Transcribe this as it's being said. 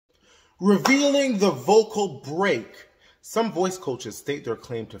Revealing the vocal break. Some voice coaches state their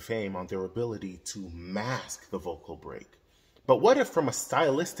claim to fame on their ability to mask the vocal break. But what if from a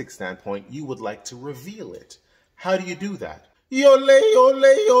stylistic standpoint, you would like to reveal it? How do you do that? Yole,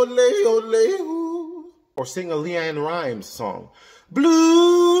 yole, yole, yole, ooh. Or sing a Leanne Rimes song. Blue.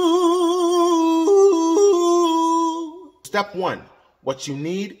 Step 1. What you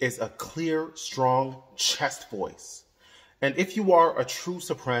need is a clear, strong chest voice. And if you are a true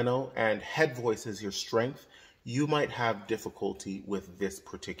soprano and head voice is your strength, you might have difficulty with this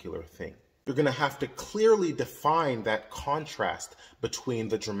particular thing. You're going to have to clearly define that contrast between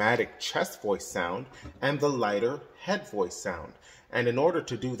the dramatic chest voice sound and the lighter head voice sound. And in order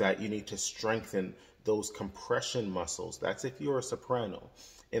to do that, you need to strengthen those compression muscles. That's if you're a soprano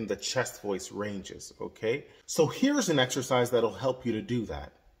in the chest voice ranges, okay? So here's an exercise that'll help you to do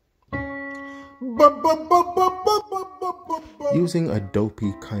that. Using a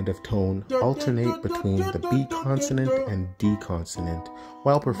dopey kind of tone, alternate between the B consonant and D consonant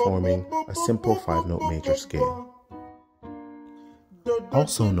while performing a simple 5-note major scale.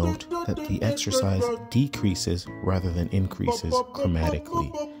 Also note that the exercise decreases rather than increases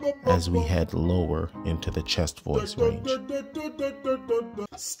chromatically as we head lower into the chest voice range.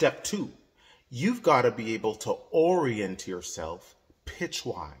 Step 2. You've got to be able to orient yourself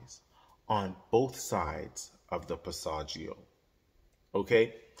pitch-wise on both sides of the passaggio.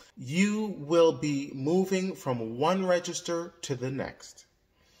 Okay? You will be moving from one register to the next.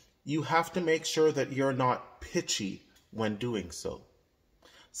 You have to make sure that you're not pitchy when doing so.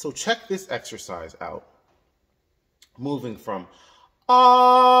 So check this exercise out. Moving from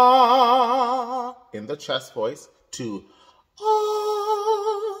ah in the chest voice to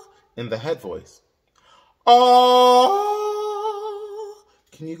ah in the head voice. Ah.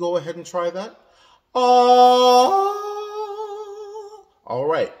 Can you go ahead and try that? Ah. All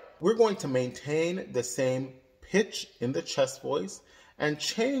right. We're going to maintain the same pitch in the chest voice and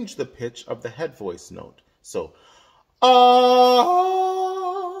change the pitch of the head voice note. So, ah.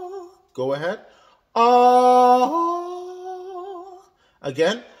 Go ahead. Ah.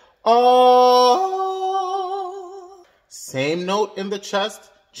 Again. Ah. Same note in the chest.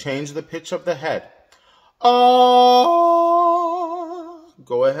 Change the pitch of the head. Ah.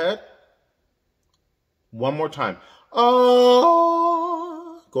 Go ahead. One more time.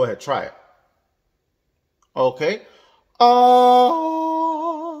 Ah. Go ahead. Try it. Okay.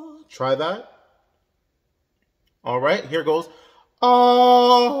 Ah. Try that. All right. Here goes.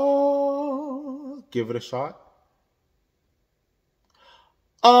 Ah. Give it a shot.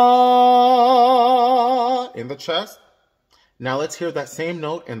 Ah. In the chest. Now let's hear that same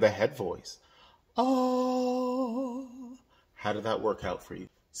note in the head voice. Ah. How did that work out for you?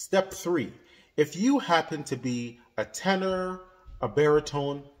 Step 3. If you happen to be a tenor, a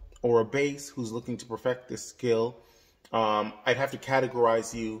baritone, or a bass who's looking to perfect this skill, I'd have to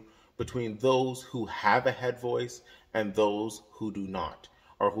categorize you between those who have a head voice and those who do not,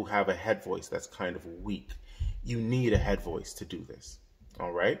 or who have a head voice that's kind of weak. You need a head voice to do this,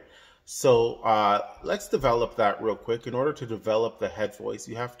 all right? So let's develop that real quick. In order to develop the head voice,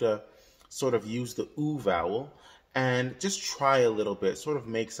 you have to sort of use the oo vowel and just try a little bit, sort of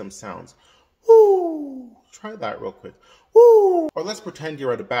make some sounds. Woo! Try that real quick. Woo! Or let's pretend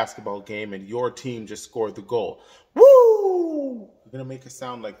you're at a basketball game and your team just scored the goal. Woo! You're going to make a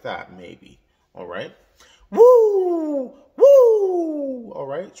sound like that, maybe. All right? Woo! Woo! All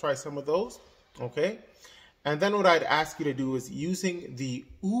right, try some of those. Okay? And then what I'd ask you to do is using the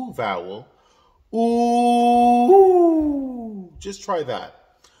oo vowel. Ooh! Just try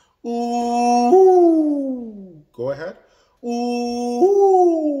that. Ooh! Go ahead.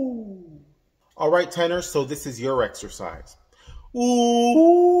 Ooh! All right, tenors, so this is your exercise.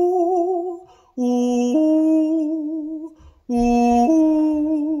 Ooh! Ooh!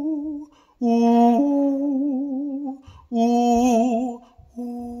 Ooh! Ooh! Ooh!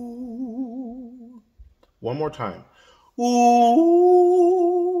 Ooh! One more time.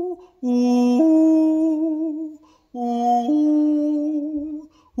 Ooh! Ooh!